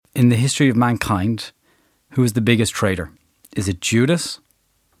In the history of mankind, who is the biggest traitor? Is it Judas,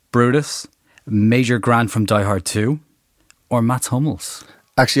 Brutus, Major Grant from Die Hard 2, or Mats Hummels?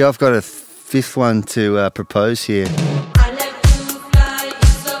 Actually, I've got a fifth one to propose here.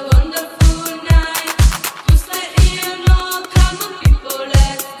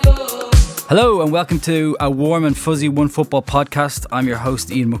 Hello and welcome to a warm and fuzzy Onefootball podcast. I'm your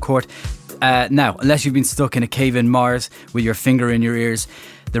host, Ian McCourt. Now, unless you've been stuck in a cave in Mars with your finger in your ears,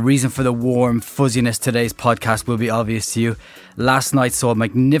 the reason for the warm fuzziness today's podcast will be obvious to you. Last night saw a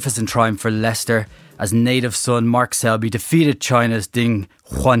magnificent triumph for Leicester as native son Mark Selby defeated China's Ding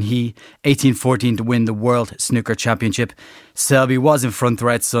Huanhe 18-14 to win the World Snooker Championship. Selby was in front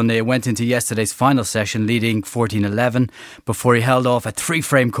throughout Sunday and went into yesterday's final session leading 14-11 before he held off a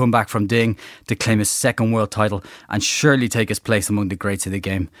three-frame comeback from Ding to claim his second world title and surely take his place among the greats of the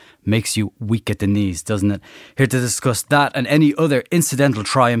game. Makes you weak at the knees, doesn't it? Here to discuss that and any other incidental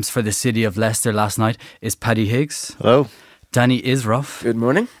triumphs for the city of Leicester last night is Paddy Higgs. Hello. Danny Isroff. Good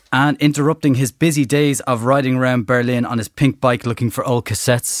morning. And interrupting his busy days of riding around Berlin on his pink bike looking for old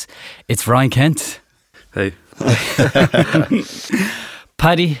cassettes, it's Ryan Kent. Hey.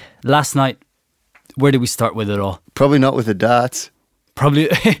 Paddy, last night, where did we start with it all? Probably not with the darts. Probably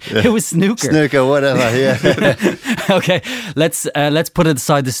it was snooker. Snooker, whatever, yeah. Okay, let's put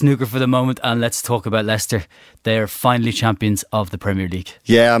aside the snooker for the moment and let's talk about Leicester. They're finally champions of the Premier League.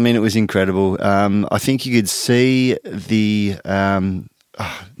 Yeah, I mean, it was incredible. I think you could see the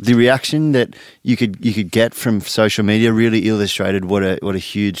reaction that you could get from social media really illustrated what a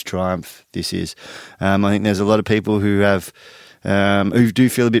huge triumph this is. I think there's a lot of people who do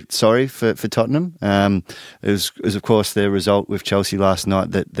feel a bit sorry for Tottenham. It was of course their result with Chelsea last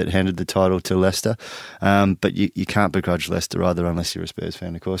night that handed the title to Leicester. But you can't begrudge Leicester either unless you're a Spurs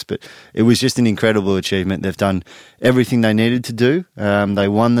fan, of course. But it was just an incredible achievement. They've done everything they needed to do. They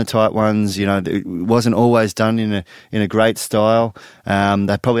won the tight ones. You know, it wasn't always done in a great style.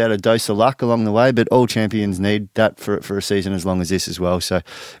 They probably had a dose of luck along the way, but all champions need that for a season as long as this as well. So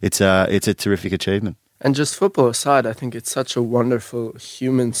it's a terrific achievement. And just football aside, I think it's such a wonderful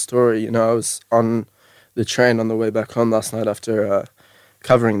human story. You know, I was on the train on the way back home last night after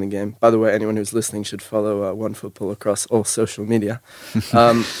covering the game. By the way, anyone who's listening should follow Onefootball across all social media.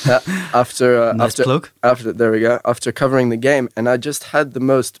 After there we go. After covering the game, and I just had the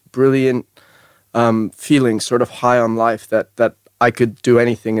most brilliant feeling, sort of high on life, that I could do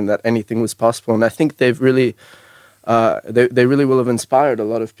anything and that anything was possible. And I think they've really. They really will have inspired a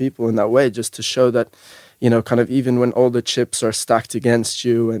lot of people in that way, just to show that, you know, kind of even when all the chips are stacked against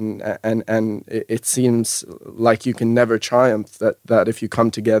you and it seems like you can never triumph, that if you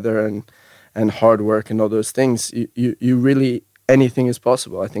come together and hard work and all those things, you really, anything is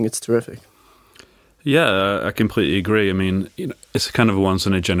possible. I think it's terrific. Yeah, I completely agree. I mean, you know, it's a kind of a once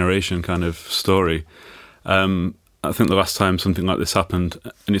in a generation kind of story. I think the last time something like this happened,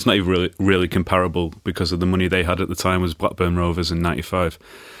 and it's not even really comparable because of the money they had at the time, was Blackburn Rovers in '95.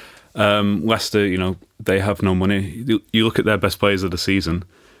 Leicester, you know, they have no money. You look at their best players of the season,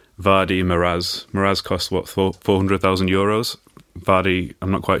 Vardy, Miraz. Miraz cost, what, 400,000 euros? Vardy, I'm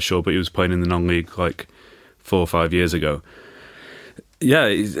not quite sure, but he was playing in the non-league like 4 or 5 years ago. Yeah,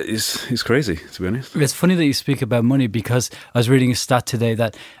 it's crazy, to be honest. It's funny that you speak about money because I was reading a stat today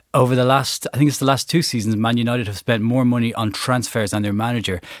that over the last 2 seasons, Man United have spent more money on transfers and their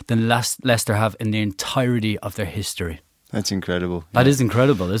manager than Leicester have in the entirety of their history. That's incredible. That is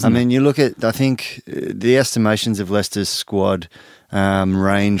incredible, isn't it? I mean, you look at, I think the estimations of Leicester's squad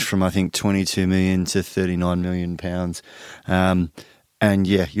range from, I think, 22 million to 39 million pounds. And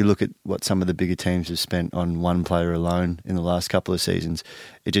yeah, you look at what some of the bigger teams have spent on one player alone in the last couple of seasons,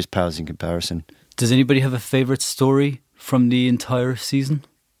 it just pales in comparison. Does anybody have a favourite story from the entire season?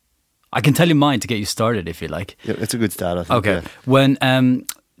 I can tell you mine to get you started if you like. Yeah, it's a good start, I think. Okay. Yeah. When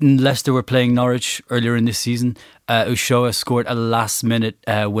Leicester were playing Norwich earlier in this season, Ushoa scored a last-minute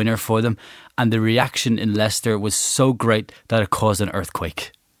winner for them, and the reaction in Leicester was so great that it caused an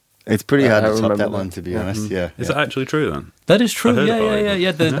earthquake. It's pretty hard to top that one, to be honest. Mm-hmm. Yeah. Is that actually true then? That is true.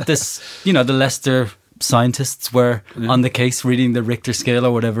 Yeah. The Leicester scientists were on the case reading the Richter scale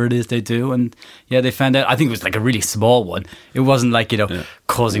or whatever it is they do, and they found out. I think it was like a really small one. It wasn't like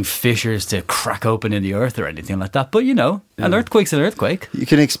causing fissures to crack open in the earth or anything like that, but an earthquake's an earthquake. You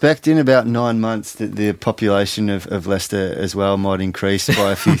can expect in about 9 months that the population of Leicester as well might increase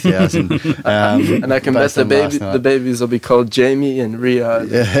by a few thousand. And I can bet the babies will be called Jamie and Riyadh.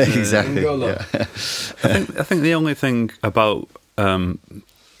 Yeah, exactly. I think the only thing about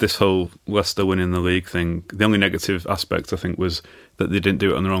this whole Leicester winning the league thing, the only negative aspect I think was that they didn't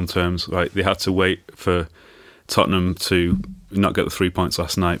do it on their own terms. Like they had to wait to Tottenham to not get the 3 points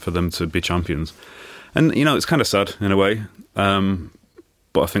last night for them to be champions. And, it's kind of sad in a way.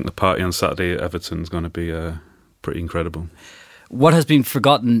 But I think the party on Saturday at Everton is going to be pretty incredible. What has been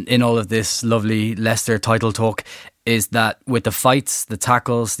forgotten in all of this lovely Leicester title talk is that with the fights, the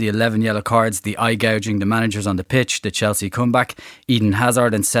tackles, the 11 yellow cards, the eye gouging, the managers on the pitch, the Chelsea comeback, Eden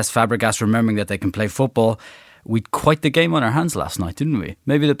Hazard and Cesc Fabregas remembering that they can play football, we'd quite the game on our hands last night, didn't we?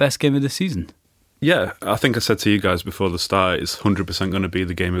 Maybe the best game of the season. Yeah, I think I said to you guys before the start, it's 100% going to be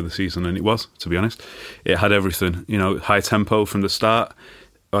the game of the season, and it was, to be honest. It had everything, high tempo from the start.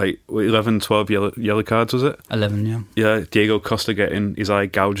 Like 11, 12 yellow cards, was it? 11, yeah. Yeah, Diego Costa getting his eye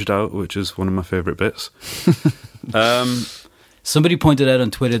gouged out, which is one of my favourite bits. Somebody pointed out on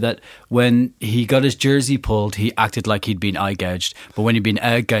Twitter that when he got his jersey pulled, he acted like he'd been eye gouged. But when he'd been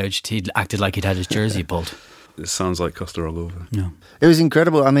eye gouged, he acted like he'd had his jersey pulled. It sounds like Costa all over. No. It was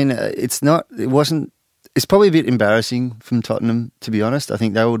incredible. I mean, it's probably a bit embarrassing from Tottenham, to be honest. I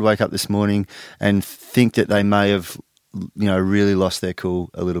think they would wake up this morning and think that they may have really lost their cool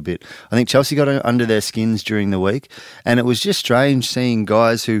a little bit. I think Chelsea got under their skins during the week, and it was just strange seeing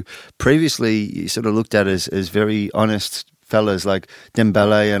guys who previously sort of looked at as very honest fellas like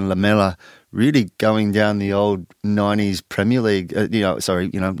Dembele and Lamela really going down the old 90s Premier League,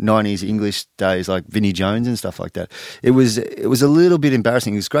 90s English days like Vinnie Jones and stuff like that. It was a little bit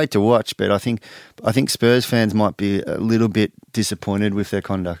embarrassing. It was great to watch, but I think Spurs fans might be a little bit disappointed with their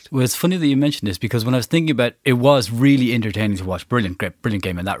conduct. Well, it's funny that you mentioned this because when I was thinking about it, it was really entertaining to watch. Brilliant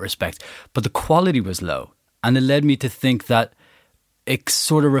game in that respect. But the quality was low, and it led me to think that it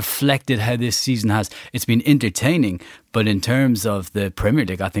sort of reflected how this season it's been entertaining, but in terms of the Premier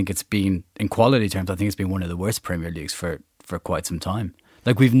League, I think it's been, in quality terms, I think it's been one of the worst Premier Leagues for quite some time.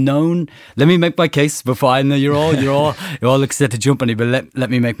 Like we've known, let me make my case before I know you're all excited to jump on it, but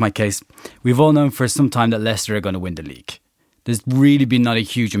let me make my case. We've all known for some time that Leicester are going to win the league. There's really been not a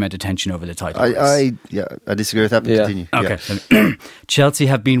huge amount of tension over the title race. I disagree with that, but continue. Okay. Yeah. Chelsea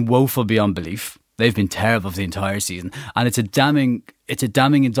have been woeful beyond belief. They've been terrible for the entire season, and it's a damning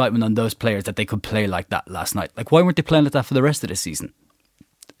indictment on those players that they could play like that last night. Like, why weren't they playing like that for the rest of the season?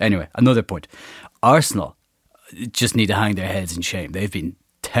 Anyway, another point. Arsenal just need to hang their heads in shame. They've been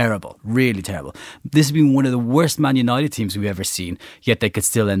terrible, really terrible. This has been one of the worst Man United teams we've ever seen, yet they could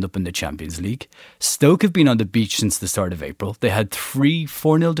still end up in the Champions League. Stoke have been on the beach since the start of April. They had 3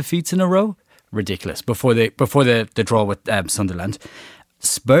 4-0 defeats in a row. Ridiculous. Before the draw with Sunderland.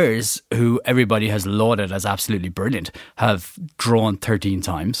 Spurs, who everybody has lauded as absolutely brilliant, have drawn 13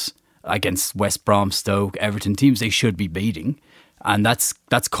 times against West Brom, Stoke, Everton, teams they should be beating, and that's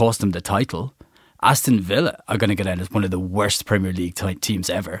cost them the title. Aston Villa are going to get out as one of the worst Premier League teams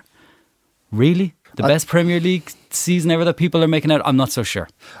ever. Really? The best Premier League season ever that people are making out? I'm not so sure.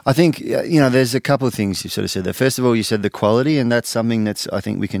 I think, there's a couple of things you sort of said there. First of all, you said the quality, and that's something that's I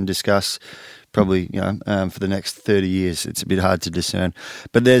think we can discuss probably for the next 30 years. It's a bit hard to discern.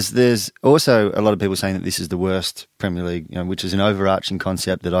 But there's also a lot of people saying that this is the worst Premier League, which is an overarching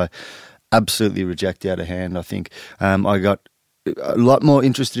concept that I absolutely reject out of hand. I think I got a lot more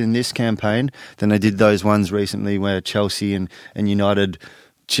interested in this campaign than I did those ones recently where Chelsea and United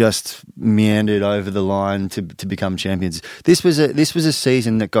just meandered over the line to become champions. This was a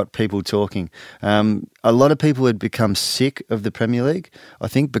season that got people talking. A lot of people had become sick of the Premier League, I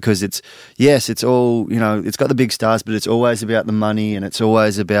think, because it's all, it's got the big stars, but it's always about the money, and it's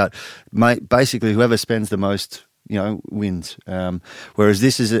always about basically whoever spends the most wins. Whereas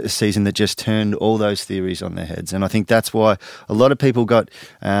this is a season that just turned all those theories on their heads. And I think that's why a lot of people got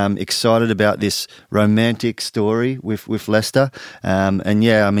excited about this romantic story with Leicester.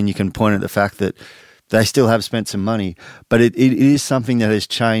 You can point at the fact that they still have spent some money, but it is something that has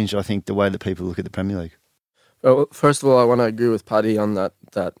changed, I think, the way that people look at the Premier League. Well, first of all, I want to agree with Paddy on that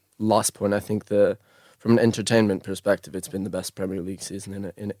last point. I think from an entertainment perspective, it's been the best Premier League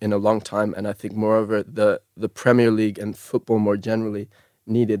season in a long time. And I think, moreover, the Premier League and football more generally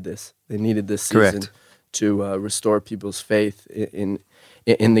needed this. They needed this season Correct. to restore people's faith in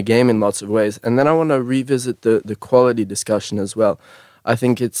the game in lots of ways. And then I want to revisit the quality discussion as well. I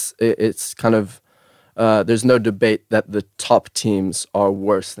think it's kind of there's no debate that the top teams are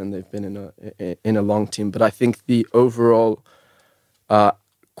worse than they've been in a long team. But I think the overall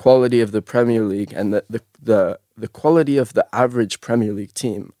quality of the Premier League and the quality of the average Premier League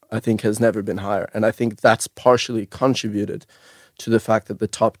team, I think, has never been higher. And I think that's partially contributed to the fact that the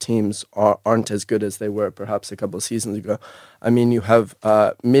top teams aren't as good as they were perhaps a couple of seasons ago. I mean, you have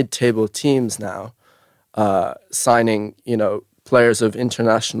mid-table teams now signing, players of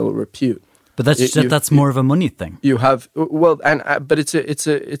international repute. But that's more of a money thing. You have but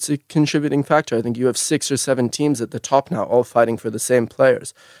it's a contributing factor. I think you have 6 or 7 teams at the top now, all fighting for the same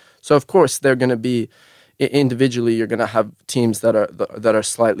players. So of course they're going to be individually. You're going to have teams that are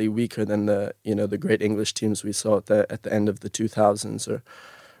slightly weaker than the great English teams we saw at the end of the 2000s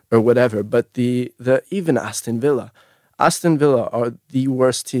or whatever. But the even Aston Villa are the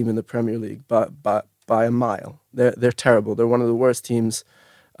worst team in the Premier League by a mile. They're terrible. They're one of the worst teams.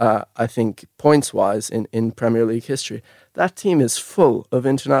 I think points-wise in Premier League history. That team is full of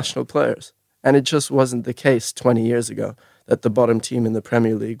international players. And it just wasn't the case 20 years ago that the bottom team in the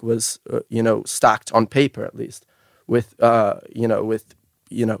Premier League was, stacked on paper at least with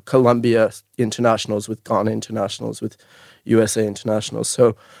Colombia internationals, with Ghana internationals, with USA internationals.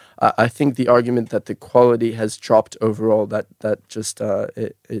 So I think the argument that the quality has dropped overall, I'm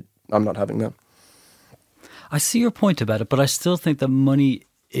not having that. I see your point about it, but I still think the money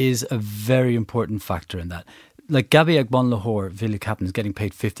is a very important factor in that. Like Gabby Agbonlahor, Villa captain, is getting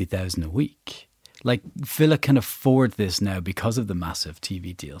paid $50,000 a week. Like Villa can afford this now because of the massive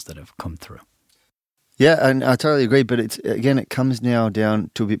TV deals that have come through. Yeah, and I totally agree. But it comes now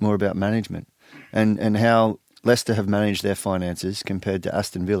down to a bit more about management and how Leicester have managed their finances compared to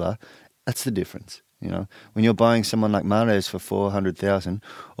Aston Villa. That's the difference. When you're buying someone like Mahrez for $400,000,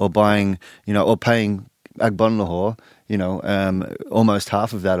 or paying Agbonlahor, almost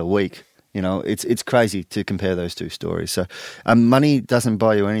half of that a week. It's crazy to compare those two stories. So money doesn't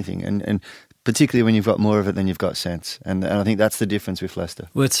buy you anything, and particularly when you've got more of it than you've got sense. And I think that's the difference with Leicester.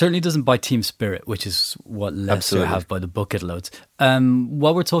 Well, it certainly doesn't buy team spirit, which is what Leicester have by the bucket loads.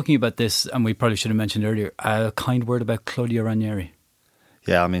 While we're talking about this, and we probably should have mentioned earlier, a kind word about Claudio Ranieri.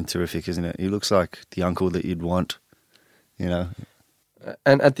 Yeah, terrific, isn't it? He looks like the uncle that you'd want,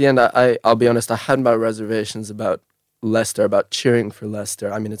 And at the end, I'll be honest, I had my reservations about Leicester, about cheering for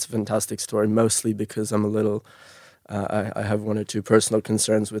Leicester. I mean, it's a fantastic story, mostly because I'm a little... I have 1 or 2 personal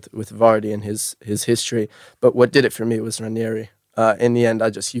concerns with Vardy and his history. But what did it for me was Ranieri. In the end,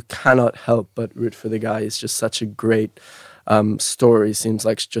 you cannot help but root for the guy. He's just such a great story. Seems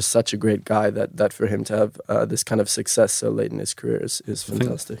like just such a great guy that for him to have this kind of success so late in his career is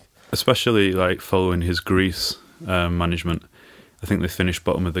fantastic. Especially like following his Greece management. I think they finished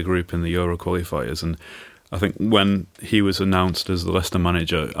bottom of the group in the Euro qualifiers, and I think when he was announced as the Leicester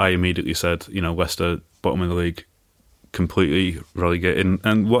manager, I immediately said, Leicester, bottom of the league, completely relegated.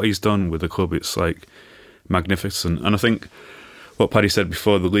 And what he's done with the club, it's like magnificent. And I think what Paddy said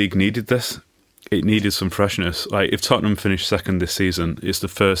before, the league needed this. It needed some freshness. Like if Tottenham finished second this season, it's the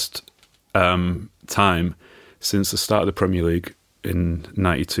first time since the start of the Premier League in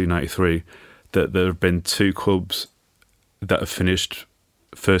 92-93 that there have been 2 clubs that have finished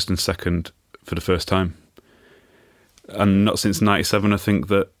first and second for the first time. And not since 97, I think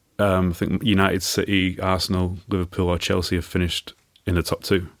that United, City, Arsenal, Liverpool or Chelsea have finished in the top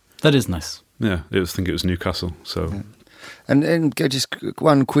 2. That is nice. Yeah, I think it was Newcastle. So, yeah. And just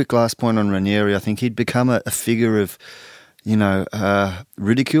one quick last point on Ranieri. I think he'd become a figure of,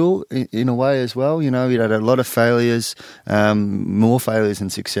 ridicule in a way as well. He'd had a lot of failures, more failures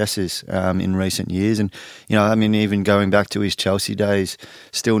than successes in recent years. And, even going back to his Chelsea days,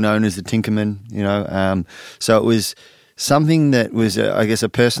 still known as the Tinkerman, so it was something that was, I guess, a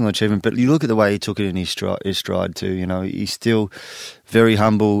personal achievement. But you look at the way he took it in his stride too. He's still very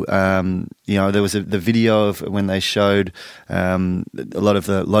humble. There was the video of when they showed a lot of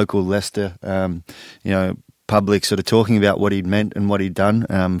the local Leicester, public sort of talking about what he'd meant and what he'd done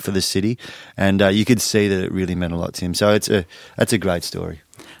for the city, and you could see that it really meant a lot to him. So that's a great story.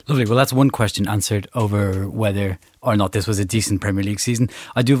 Lovely. Well, that's one question answered over whether or not this was a decent Premier League season.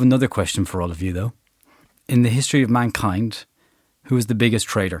 I do have another question for all of you, though. In the history of mankind, who is the biggest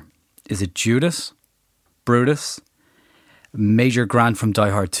traitor? Is it Judas, Brutus, Major Grant from Die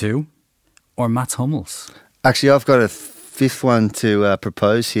Hard 2, or Mats Hummels? Actually, I've got a 5th one to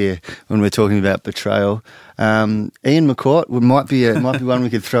propose here when we're talking about betrayal. Ian McCourt might be one we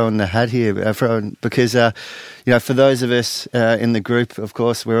could throw in the hat here, because for those of us in the group, of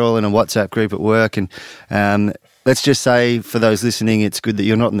course, we're all in a WhatsApp group at work, and let's just say for those listening, it's good that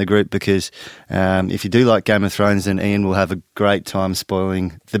you're not in the group, because if you do like Game of Thrones, then Ian will have a great time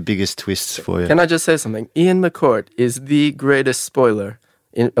spoiling the biggest twists for you. Can I just say something? Ian McCourt is the greatest spoiler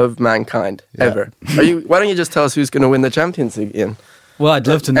of mankind ever. Why don't you just tell us who's going to win the Champions League, Ian? Well, I'd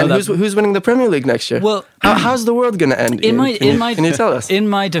love to know and that. Who's winning the Premier League next year? Well, how's the world going to end? Can you tell us? In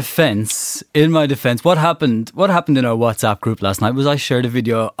my defense, what happened in our WhatsApp group last night was I shared a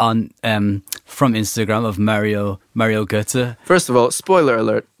video on from Instagram of Mario Götze. First of all, spoiler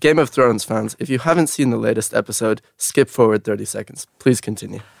alert, Game of Thrones fans, if you haven't seen the latest episode, skip forward 30 seconds. Please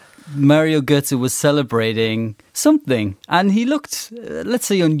continue. Mario Götze was celebrating something, and he looked, let's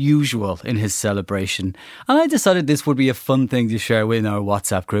say, unusual in his celebration. And I decided this would be a fun thing to share with our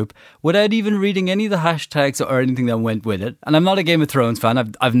WhatsApp group without even reading any of the hashtags or anything that went with it. And I'm not a Game of Thrones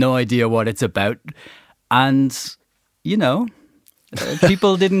fan. I've no idea what it's about. And, you know,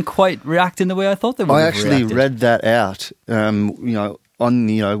 people didn't quite react in the way I thought they would. I actually read that out, on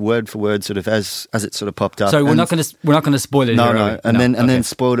word for word, sort of as it sort of popped up. Sorry, we're not going to spoil it. No, then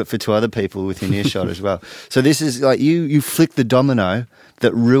spoiled it for two other people within earshot as well. So this is like you flicked the domino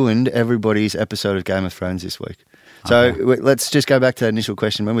that ruined everybody's episode of Game of Thrones this week. So let's just go back to that initial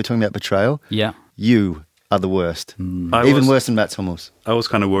question when we're talking about betrayal. Yeah, you are the worst, even worse than Mats Hummels. I was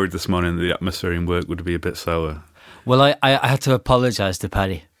kind of worried this morning that the atmosphere in work would be a bit sour. Well, I had to apologise to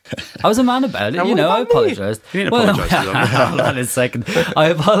Paddy. I was a man about it, I apologised. You didn't apologise to them. Hold on a second. I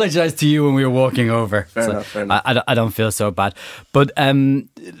apologised to you when we were walking over. Fair enough. I don't feel so bad. But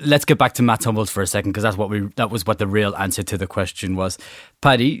let's get back to Mats Hummels for a second, because that was what the real answer to the question was.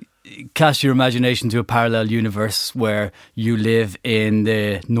 Paddy, cast your imagination to a parallel universe where you live in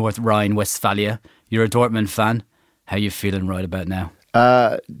the North Rhine-Westphalia. You're a Dortmund fan. How are you feeling right about now?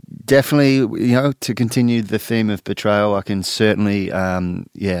 Definitely, to continue the theme of betrayal, I can certainly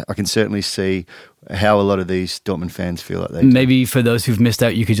see how a lot of these Dortmund fans feel like they do. Maybe for those who've missed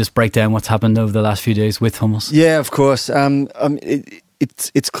out, you could just break down what's happened over the last few days with Hummels. Yeah, of course.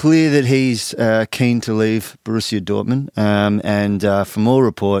 It's clear that he's keen to leave Borussia Dortmund, and from all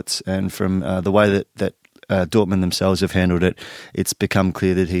reports and from the way that Dortmund themselves have handled it, it's become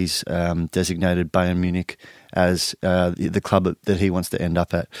clear that he's designated Bayern Munich as the club that he wants to end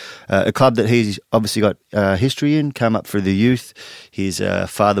up at. A club that he's obviously got history in, come up through the youth. His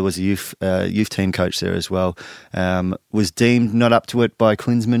father was a youth team coach there as well. Was deemed not up to it by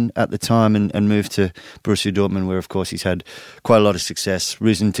Klinsmann at the time and moved to Borussia Dortmund, where of course he's had quite a lot of success,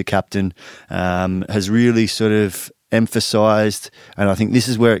 risen to captain, has really sort of emphasised, and I think this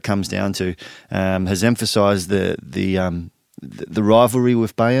is where it comes down to, has emphasised the rivalry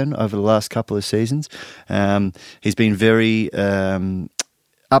with Bayern over the last couple of seasons. He's been very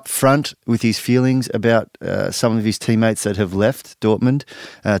upfront with his feelings about some of his teammates that have left Dortmund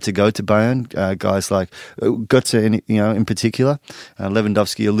to go to Bayern. Guys like Götze, in particular,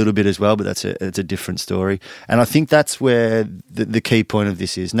 Lewandowski a little bit as well, but it's a different story. And I think that's where the key point of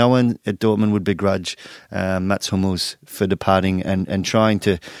this is. No one at Dortmund would begrudge Mats Hummels for departing and trying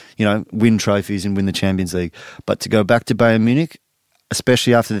to, win trophies and win the Champions League. But to go back to Bayern Munich,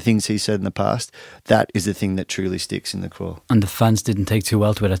 especially after the things he said in the past, that is the thing that truly sticks in the craw. And the fans didn't take too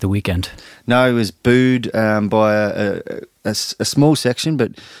well to it at the weekend. No, he was booed by a small section,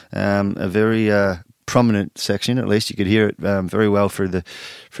 but a very prominent section. At least you could hear it very well through the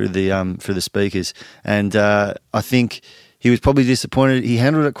speakers. And I think he was probably disappointed. He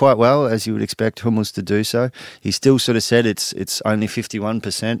handled it quite well, as you would expect Hummels to do so. He still sort of said it's only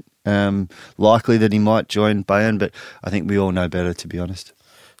 51%. Likely that he might join Bayern, but I think we all know better, to be honest.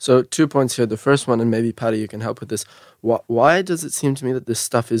 So 2 points here. The first one, and maybe Paddy, you can help with this. Why does it seem to me that this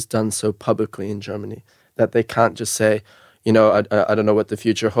stuff is done so publicly in Germany that they can't just say, I don't know what the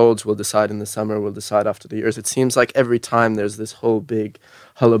future holds, we'll decide in the summer, we'll decide after the years? It seems like every time there's this whole big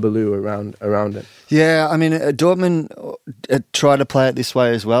hullabaloo around it. Yeah, I mean, Dortmund try to play it this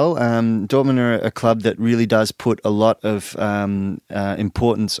way as well. Dortmund are a club that really does put a lot of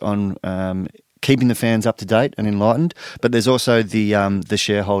importance on keeping the fans up to date and enlightened, but there's also the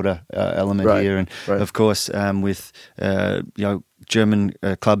shareholder element here, and of course with German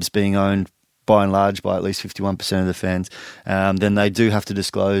clubs being owned by and large by at least 51% of the fans, then they do have to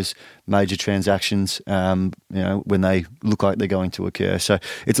disclose major transactions when they look like they're going to occur. So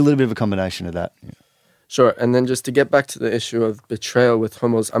it's a little bit of a combination of that. Yeah. Sure, and then just to get back to the issue of betrayal with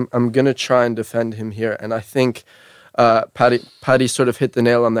Hummels, I'm going to try and defend him here, and I think Paddy sort of hit the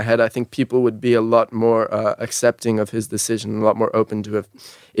nail on the head. I think people would be a lot more accepting of his decision, a lot more open to it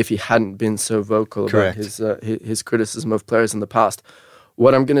if he hadn't been so vocal about his criticism of players in the past.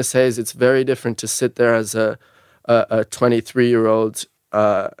 What I'm going to say is it's very different to sit there as a 23-year-old,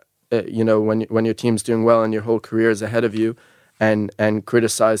 when your team's doing well and your whole career is ahead of you, and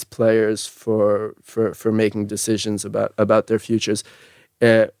criticize players for making decisions about their futures.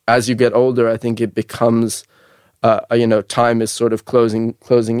 As you get older, I think it becomes, time is sort of closing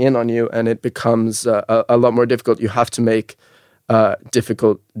in on you, and it becomes a lot more difficult. You have to make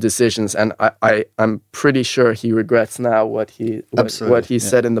difficult decisions, and I'm pretty sure he regrets now what he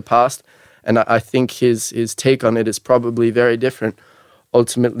said in the past, and I think his take on it is probably very different.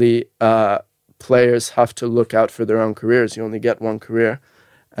 Ultimately, players have to look out for their own careers. You only get one career,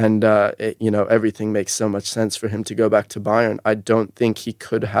 everything makes so much sense for him to go back to Bayern. I don't think he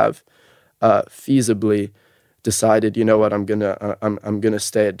could have feasibly decided, you know what, I'm gonna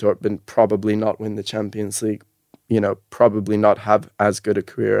stay at Dortmund, probably not win the Champions League, probably not have as good a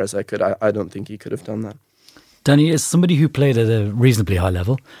career as I could. I don't think he could have done that. Danny, as somebody who played at a reasonably high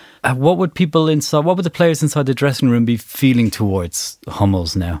level, what would the players inside the dressing room be feeling towards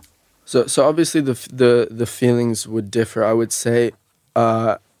Hummels now? So obviously the feelings would differ. I would say,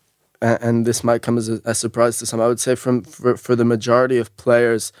 and this might come as a surprise to some, I would say for the majority of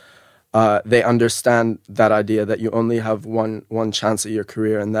players, they understand that idea that you only have one chance at your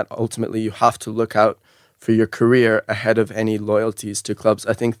career, and that ultimately you have to look out for your career ahead of any loyalties to clubs.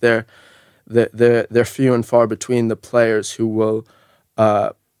 I think they're few and far between the players who will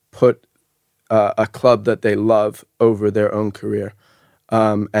put a club that they love over their own career.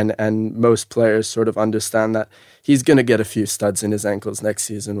 And most players sort of understand that he's going to get a few studs in his ankles next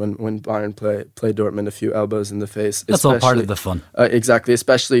season when Bayern play Dortmund, a few elbows in the face. That's all part of the fun. Exactly,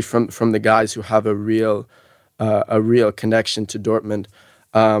 especially from the guys who have a real connection to Dortmund.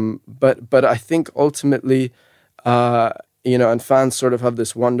 But I think ultimately, and fans sort of have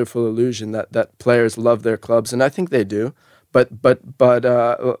this wonderful illusion that players love their clubs, and I think they do. But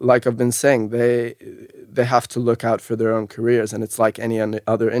like I've been saying, they have to look out for their own careers, and it's like any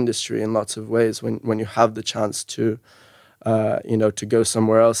other industry in lots of ways. When you have the chance to go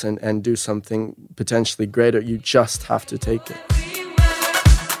somewhere else and do something potentially greater, you just have to take it.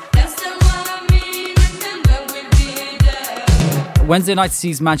 Wednesday night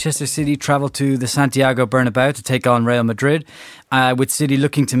sees Manchester City travel to the Santiago Bernabeu to take on Real Madrid, with City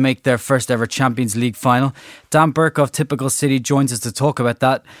looking to make their first ever Champions League final. Dan Burke of Typical City joins us to talk about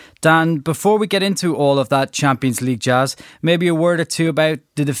that. Dan, before we get into all of that Champions League jazz, maybe a word or two about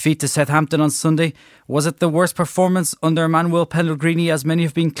the defeat to Southampton on Sunday. Was it the worst performance under Manuel Pellegrini, as many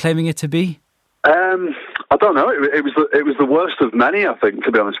have been claiming it to be? I don't know. It was the worst of many, I think,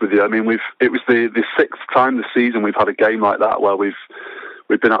 to be honest with you. I mean, it was the sixth time this season we've had a game like that where we've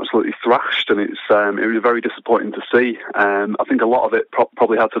been absolutely thrashed, and it was very disappointing to see. I think a lot of it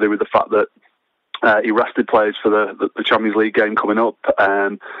probably had to do with the fact that he rested players for the Champions League game coming up.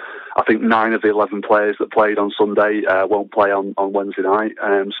 I think 9 of the 11 players that played on Sunday won't play on Wednesday night.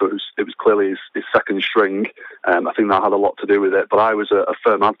 So it was clearly his second string. I think that had a lot to do with it. But I was a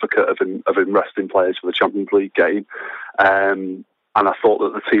firm advocate of him resting players for the Champions League game. And I thought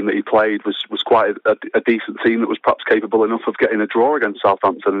that the team that he played was quite a decent team that was perhaps capable enough of getting a draw against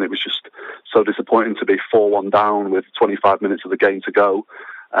Southampton. And it was just so disappointing to be 4-1 down with 25 minutes of the game to go.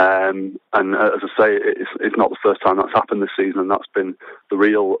 And as I say, it's not the first time that's happened this season, and that's been the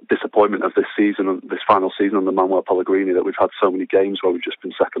real disappointment of this season, and this final season under Manuel Pellegrini, that we've had so many games where we've just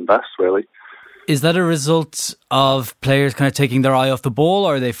been second best, really. Is that a result of players kind of taking their eye off the ball,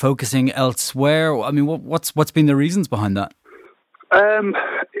 or are they focusing elsewhere? I mean, what's been the reasons behind that?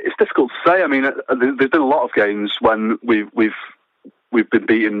 It's difficult to say. I mean, there's been a lot of games when we've been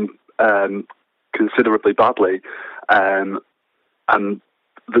beaten considerably badly, and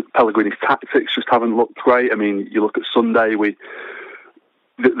the Pellegrini's tactics just haven't looked great. I mean, you look at Sunday,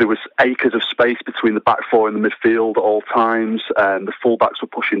 there was acres of space between the back four and the midfield at all times. The fullbacks were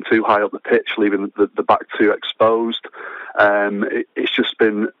pushing too high up the pitch, leaving the back two exposed. It's just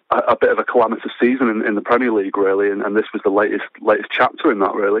been a bit of a calamitous season in the Premier League, really, and this was the latest chapter in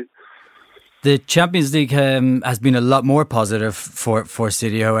that, really. The Champions League has been a lot more positive for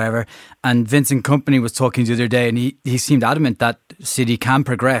City, however, and Vincent Kompany was talking the other day, and he seemed adamant that City can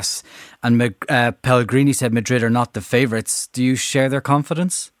progress, and Pellegrini said Madrid are not the favourites. Do you share their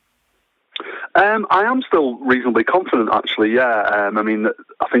confidence? I am still reasonably confident, actually. Yeah, I mean,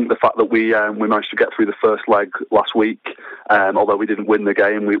 I think the fact that we managed to get through the first leg last week, although we didn't win the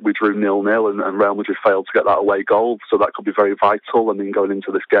game, we drew 0-0, and Real Madrid failed to get that away goal, so that could be very vital. I mean, going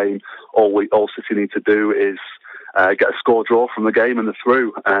into this game, all City need to do is get a score draw from the game and they're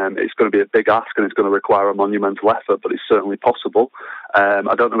through. It's going to be a big ask, and it's going to require a monumental effort, but it's certainly possible.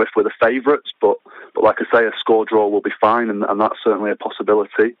 I don't know if we're the favourites, but like I say, a score draw will be fine, and that's certainly a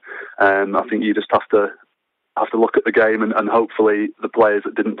possibility. I think you just have to look at the game, and hopefully the players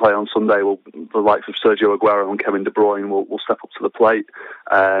that didn't play on Sunday, the likes of Sergio Aguero and Kevin De Bruyne, will step up to the plate.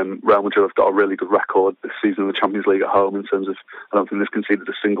 Real Madrid have got a really good record this season in the Champions League at home in terms of, I don't think they've conceded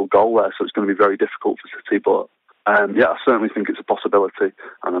a single goal there, so it's going to be very difficult for City, but I certainly think it's a possibility,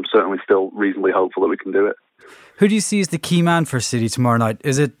 and I'm certainly still reasonably hopeful that we can do it. Who do you see as the key man for City tomorrow night?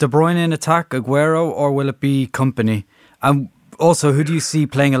 Is it De Bruyne in attack, Aguero, or will it be Kompany? And also, who do you see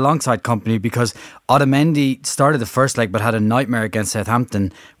playing alongside Kompany? Because Otamendi started the first leg but had a nightmare against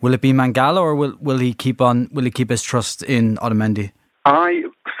Southampton. Will it be Mangala, or will he keep his trust in Otamendi? I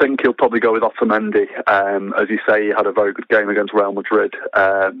think he'll probably go with Otamendi. As you say, he had a very good game against Real Madrid.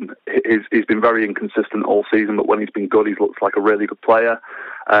 He's been very inconsistent all season, but when he's been good, he's looked like a really good player.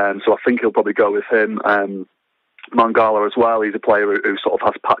 So I think he'll probably go with him. Mangala as well. He's a player who sort of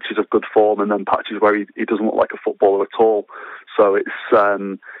has patches of good form and then patches where he doesn't look like a footballer at all. So it's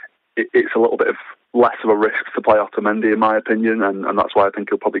a little bit of less of a risk to play Otamendi, in my opinion, and that's why I think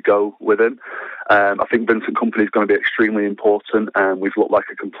he'll probably go with him. I think Vincent Kompany is going to be extremely important, and we've looked like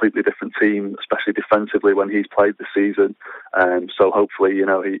a completely different team, especially defensively, when he's played this season. So hopefully,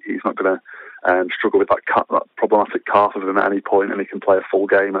 he's not going to struggle with that problematic calf of him at any point, and he can play a full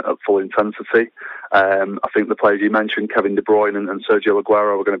game at full intensity. I think the players you mentioned, Kevin De Bruyne and Sergio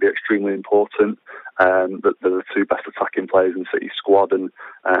Aguero, are going to be extremely important. They're the two best attacking players in City's squad, and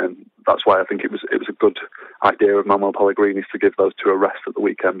that's why I think it was a good idea of Manuel Pellegrini's to give those two a rest at the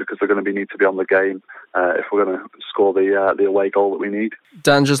weekend, because they're going to need to be on the game if we're going to score the away goal that we need.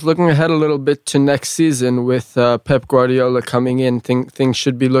 Dan, just looking ahead a little bit to next season with Pep Guardiola coming in, things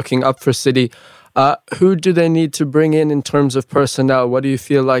should be looking up for City. Who do they need to bring in terms of personnel? What do you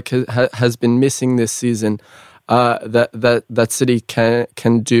feel like has been missing this season that City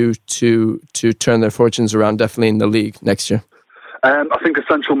can do to turn their fortunes around, definitely in the league next year? I think a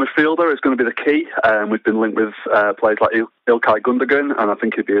central midfielder is going to be the key. We've been linked with players like Ilkay Gundogan, and I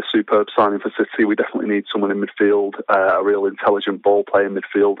think he'd be a superb signing for City. We definitely need someone in midfield, a real intelligent ball-playing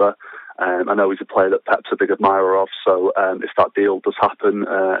midfielder. I know he's a player that Pep's a big admirer of, so if that deal does happen,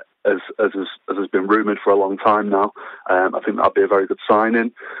 as has been rumoured for a long time now, I think that'd be a very good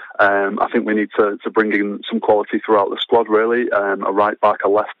signing. I think we need to bring in some quality throughout the squad, really. A right back, a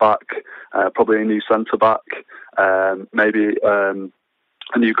left back, probably a new centre back, maybe a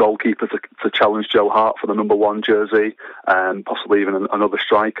new goalkeeper to challenge Joe Hart for the number 1 jersey, possibly even another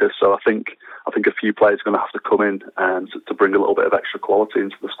striker. So I think a few players are going to have to come in to bring a little bit of extra quality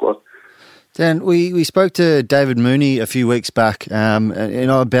into the squad. Dan, we spoke to David Mooney a few weeks back,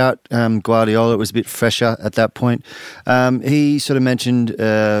 about Guardiola. It was a bit fresher at that point. He sort of mentioned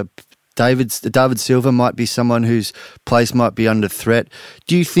David Silva might be someone whose place might be under threat.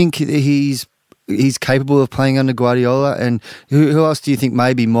 Do you think he's capable of playing under Guardiola? And who else do you think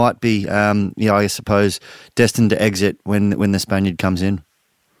maybe might be, I suppose, destined to exit when the Spaniard comes in?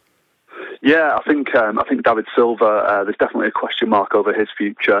 Yeah, I think David Silva, there's definitely a question mark over his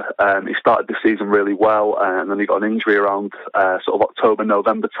future. He started the season really well, and then he got an injury around sort of October,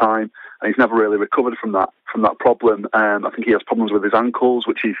 November time, and he's never really recovered from that problem. I think he has problems with his ankles,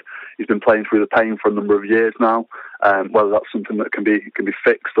 which he's been playing through the pain for a number of years now. Whether that's something that can be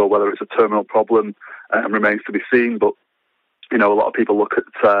fixed or whether it's a terminal problem remains to be seen. But a lot of people look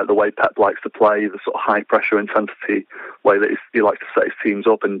at the way Pep likes to play, the sort of high pressure intensity way that he likes to set his teams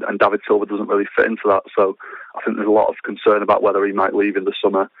up, and David Silva doesn't really fit into that. So I think there's a lot of concern about whether he might leave in the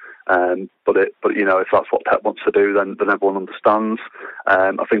summer. But if that's what Pep wants to do, then everyone understands.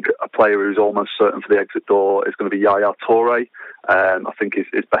 I think a player who's almost certain for the exit door is going to be Yaya Toure. I think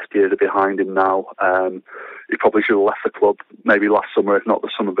his best years are behind him now. He probably should have left the club maybe last summer, if not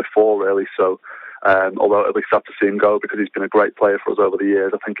the summer before, really. So although it'll be sad to see him go because he's been a great player for us over the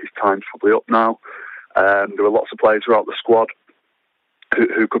years, I think his time's probably up now. There are lots of players throughout the squad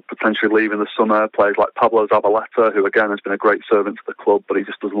who could potentially leave in the summer. Players like Pablo Zabaleta, who again has been a great servant to the club, but he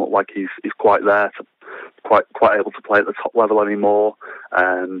just doesn't look like he's quite there to quite able to play at the top level anymore.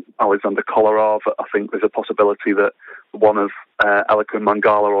 Alexander Kolarov, I think there's a possibility that one of Elikin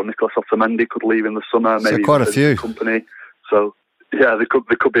Mangala or Nicolas Otamendi could leave in the summer. So maybe quite a few. Company. So yeah,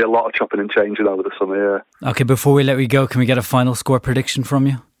 there could be a lot of chopping and changing over the summer. Yeah. Okay, before we let you go, can we get a final score prediction from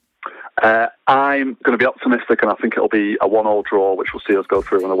you? I'm going to be optimistic, and I think it'll be a 1-1 draw, which will see us go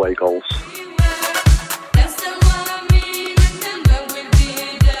through on away goals.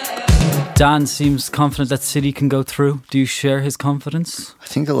 Dan seems confident that City can go through. Do you share his confidence? I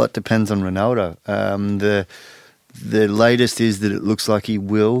think a lot depends on Ronaldo. The latest is that it looks like he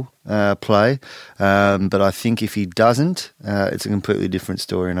will play, but I think if he doesn't, it's a completely different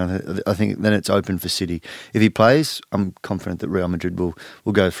story, and I think then it's open for City. If he plays, I'm confident that Real Madrid will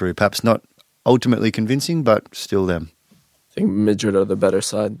go through. Perhaps not ultimately convincing, but still them. I think Madrid are the better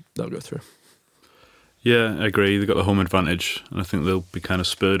side. They'll go through. Yeah, I agree. They've got the home advantage, and I think they'll be kind of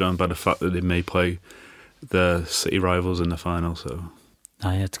spurred on by the fact that they may play their City rivals in the final. So.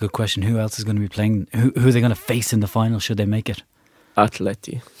 Yeah, it's a good question. Who else is going to be playing? Who are they going to face in the final should they make it?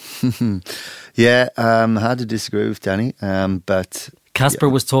 Atleti. Yeah, hard to disagree with Danny, but... Kasper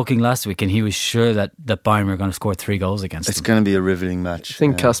was talking last week and he was sure that Bayern were going to score 3 goals against them. It's going to be a riveting match. I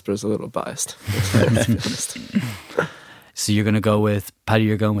think Kasper's a little biased. So you're going to go with... Paddy,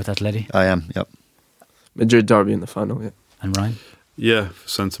 you're going with Atleti? I am, yep. Madrid derby in the final, yeah. And Ryan? Yeah, for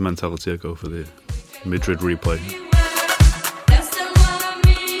sentimentality, I go for the Madrid replay.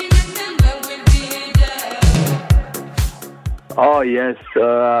 Oh, yes.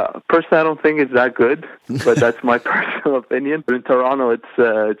 Personally, I don't think it's that good, but that's my personal opinion. But in Toronto,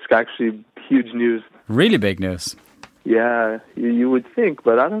 it's actually huge news. Really big news. Yeah, you would think,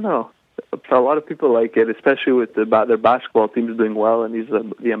 but I don't know. A lot of people like it, especially with their basketball teams doing well, and he's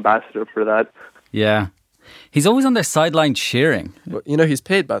the ambassador for that. Yeah. He's always on their sideline cheering. Well, you know, he's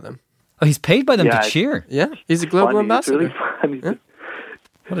paid by them. Oh, he's paid by them Yeah, to cheer? Yeah, he's a global ambassador. It's really funny. Yeah.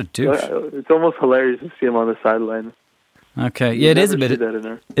 What a douche. It's almost hilarious to see him on the sideline. Okay, yeah, it is a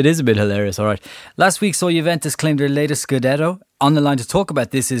bit hilarious, all right. Last week saw Juventus claim their latest Scudetto. On the line to talk about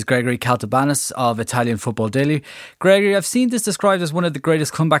this is Gregory Caltabanis of Italian Football Daily. Gregory, I've seen this described as one of the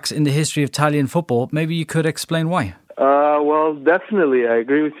greatest comebacks in the history of Italian football. Maybe you could explain why. Well, definitely, I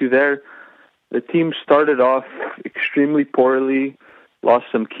agree with you there. The team started off extremely poorly, lost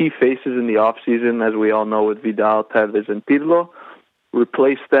some key faces in the off-season, as we all know, with Vidal, Tevez and Pirlo,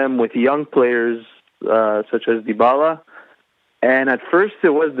 replaced them with young players such as Dybala. And at first, it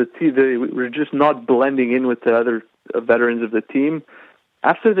was they were just not blending in with the other veterans of the team.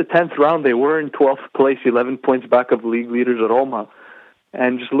 After the 10th round, they were in 12th place, 11 points back of league leaders at Roma.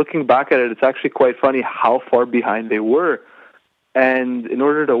 And just looking back at it, it's actually quite funny how far behind they were. And in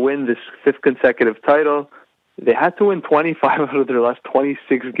order to win this 5th consecutive title, they had to win 25 out of their last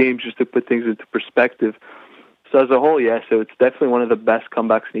 26 games just to put things into perspective. So as a whole, yes, so it's definitely one of the best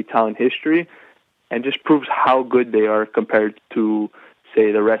comebacks in Italian history, and just proves how good they are compared to,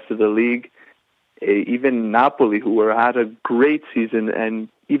 say, the rest of the league. Even Napoli, who had a great season, and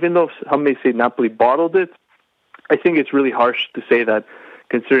even though some may say Napoli bottled it, I think it's really harsh to say that,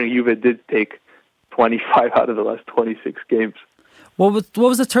 considering Juve did take 25 out of the last 26 games. What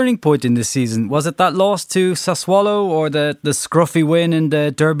was the turning point in this season? Was it that loss to Sassuolo or the scruffy win in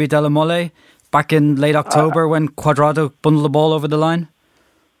the Derby della Mole back in late October when Quadrado bundled the ball over the line?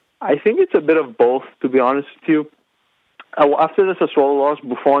 I think it's a bit of both, to be honest with you. After the Sassuolo loss,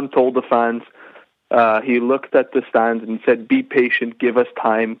 Buffon told the fans, he looked at the stands and said, "Be patient, give us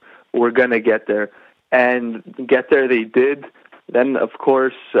time, we're going to get there." And get there they did. Then, of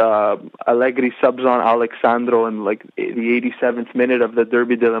course, Allegri subs on Alexandro in the 87th minute of the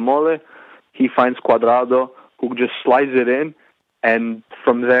Derby della Mole. He finds Quadrado, who just slides it in. And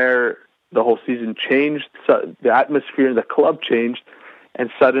from there, the whole season changed. So the atmosphere in the club changed. And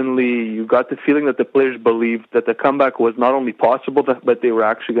suddenly you got the feeling that the players believed that the comeback was not only possible, but they were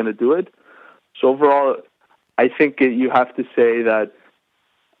actually going to do it. So overall, I think you have to say that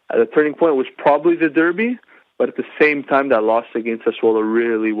the turning point was probably the Derby, but at the same time, that loss against Sassuolo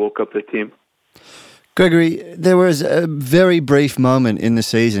really woke up the team. Gregory, there was a very brief moment in the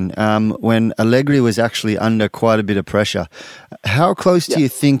season when Allegri was actually under quite a bit of pressure. How close do you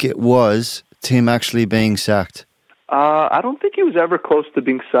think it was to him actually being sacked? I don't think he was ever close to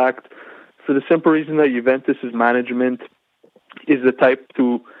being sacked, for the simple reason that Juventus' management is the type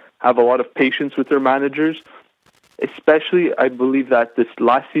to have a lot of patience with their managers. Especially, I believe that this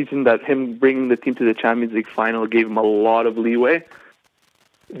last season, that him bringing the team to the Champions League final gave him a lot of leeway.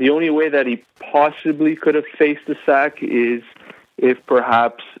 The only way that he possibly could have faced the sack is if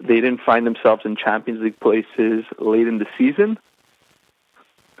perhaps they didn't find themselves in Champions League places late in the season.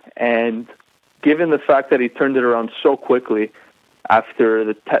 And given the fact that he turned it around so quickly after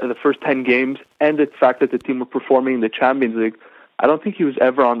the first 10 games, and the fact that the team were performing in the Champions League, I don't think he was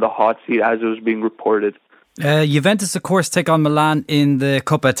ever on the hot seat as it was being reported. Juventus, of course, take on Milan in the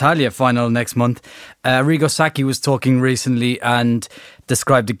Coppa Italia final next month. Arrigo Sacchi was talking recently and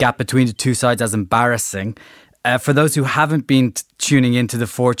described the gap between the two sides as embarrassing. For those who haven't been tuning into the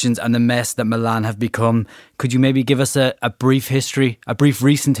fortunes and the mess that Milan have become, could you maybe give us a brief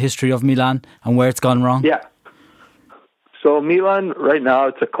recent history of Milan and where it's gone wrong? Yeah. So Milan, right now,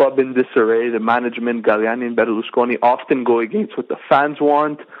 it's a club in disarray. The management, Galliani and Berlusconi, often go against what the fans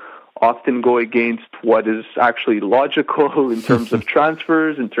want, often go against what is actually logical in terms of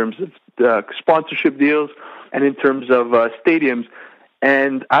transfers, in terms of sponsorship deals, and in terms of stadiums.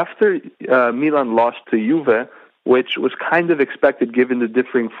 And after Milan lost to Juve, which was kind of expected given the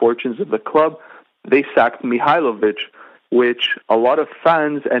differing fortunes of the club, they sacked Mihajlovic, which a lot of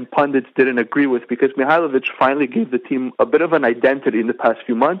fans and pundits didn't agree with, because Mihajlovic finally gave the team a bit of an identity in the past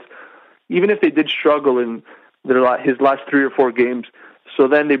few months, even if they did struggle in his last 3 or 4 games. So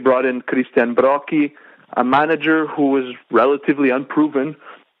then they brought in Christian Brocchi, a manager who was relatively unproven,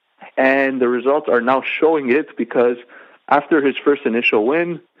 and the results are now showing it, because after his first initial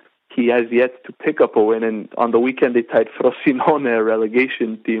win, he has yet to pick up a win, and on the weekend they tied Frosinone, a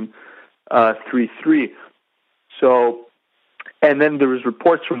relegation team, 3-3. So And then there was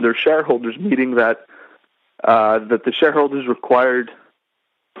reports from their shareholders meeting that the shareholders required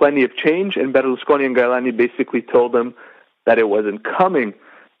plenty of change, and Berlusconi and Galani basically told them that it wasn't coming.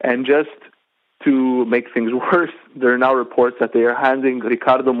 And just to make things worse, there are now reports that they are handing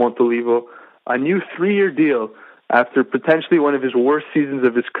Riccardo Montolivo a new 3-year deal after potentially one of his worst seasons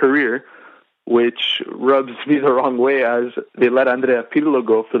of his career, which rubs me the wrong way, as they let Andrea Pirlo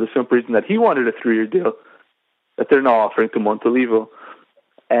go for the simple reason that he wanted a 3-year deal that they're now offering to Montolivo.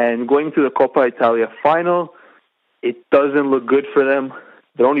 And going to the Coppa Italia final, it doesn't look good for them.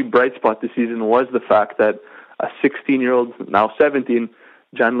 The only bright spot this season was the fact that a 16-year-old, now 17,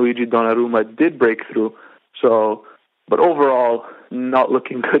 Gianluigi Donnarumma did break through. But overall, not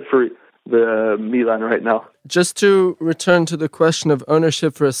looking good for the Milan right now. Just to return to the question of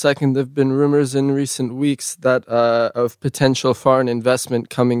ownership for a second, there have been rumors in recent weeks that of potential foreign investment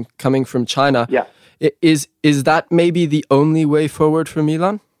coming from China. Yeah. Is that maybe the only way forward for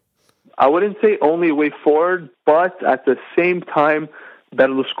Milan? I wouldn't say only way forward, but at the same time,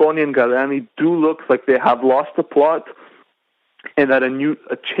 Berlusconi and Galani do look like they have lost the plot, and that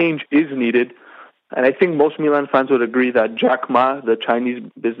a change is needed. And I think most Milan fans would agree that Jack Ma, the Chinese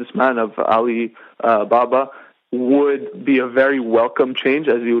businessman of Alibaba, would be a very welcome change,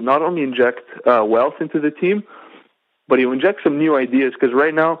 as he would not only inject wealth into the team, but he would inject some new ideas, because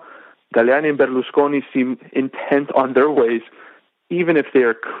right now, Galani and Berlusconi seem intent on their ways, even if they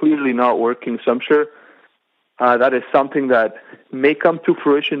are clearly not working. So I'm sure that is something that may come to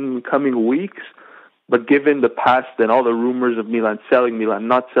fruition in the coming weeks. But given the past and all the rumors of Milan selling, Milan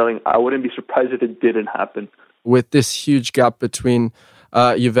not selling, I wouldn't be surprised if it didn't happen. With this huge gap between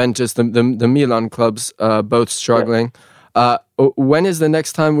Juventus, the Milan clubs both struggling, when is the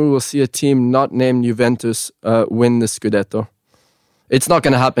next time we will see a team not named Juventus win the Scudetto? It's not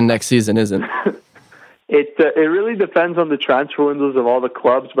going to happen next season, is it? It really depends on the transfer windows of all the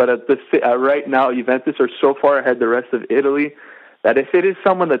clubs, but right now, Juventus are so far ahead the rest of Italy that if it is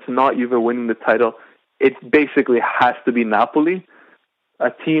someone that's not Juve winning the title, it basically has to be Napoli, a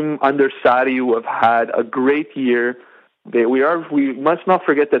team under Sarri who have had a great year. We must not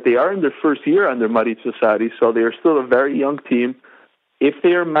forget that they are in their first year under Maurizio Sarri, so they are still a very young team. If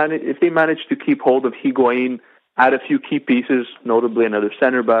they manage to keep hold of Higuain, add a few key pieces, notably another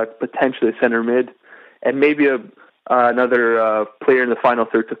center back, potentially a center mid, and maybe another player in the final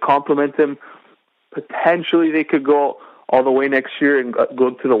third to complement him, potentially they could go all the way next year and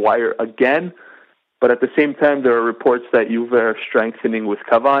go to the wire again. But at the same time, there are reports that Juve are strengthening with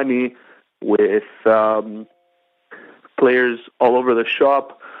Cavani, with players all over the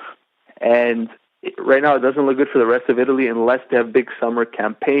shop. And right now, it doesn't look good for the rest of Italy unless they have big summer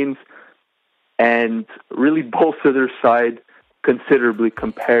campaigns and really bolster their side considerably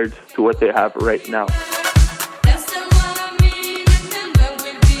compared to what they have right now.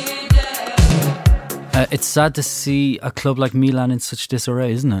 It's sad to see a club like Milan in such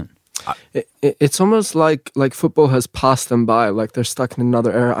disarray, isn't it? It's almost like football has passed them by, like they're stuck in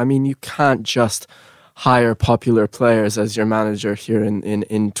another era. I mean, you can't just hire popular players as your manager here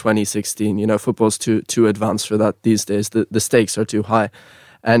in 2016. You know, football's too advanced for that these days. The stakes are too high.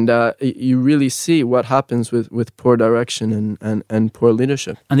 And you really see what happens with poor direction and poor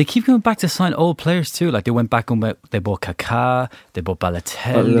leadership. And they keep going back to sign old players too. Like they went back and they bought Kaká, they bought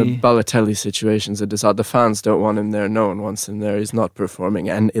Balotelli. The Balotelli situation's a disaster. The fans don't want him there. No one wants him there. He's not performing.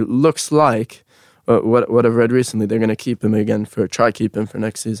 And it looks like, what I've read recently, they're going to keep him try keep him for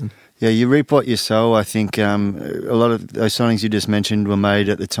next season. Yeah, you reap what you sow. I think a lot of those signings you just mentioned were made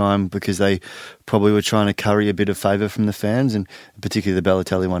at the time because they probably were trying to curry a bit of favour from the fans, and particularly the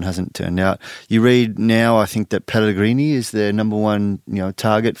Balotelli one hasn't turned out. You read now, I think that Pellegrini is their number one,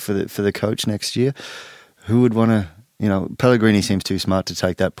 target for the coach next year. Who would want to? Pellegrini seems too smart to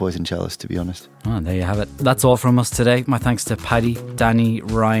take that poison chalice, to be honest. Oh, there you have it. That's all from us today. My thanks to Paddy, Danny,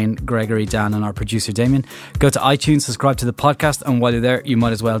 Ryan, Gregory, Dan and our producer Damien. Go to iTunes, subscribe to the podcast, and while you're there, you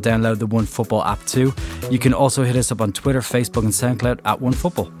might as well download the Onefootball app too. You can also hit us up on Twitter, Facebook and SoundCloud at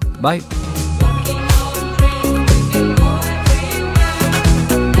Onefootball. Bye.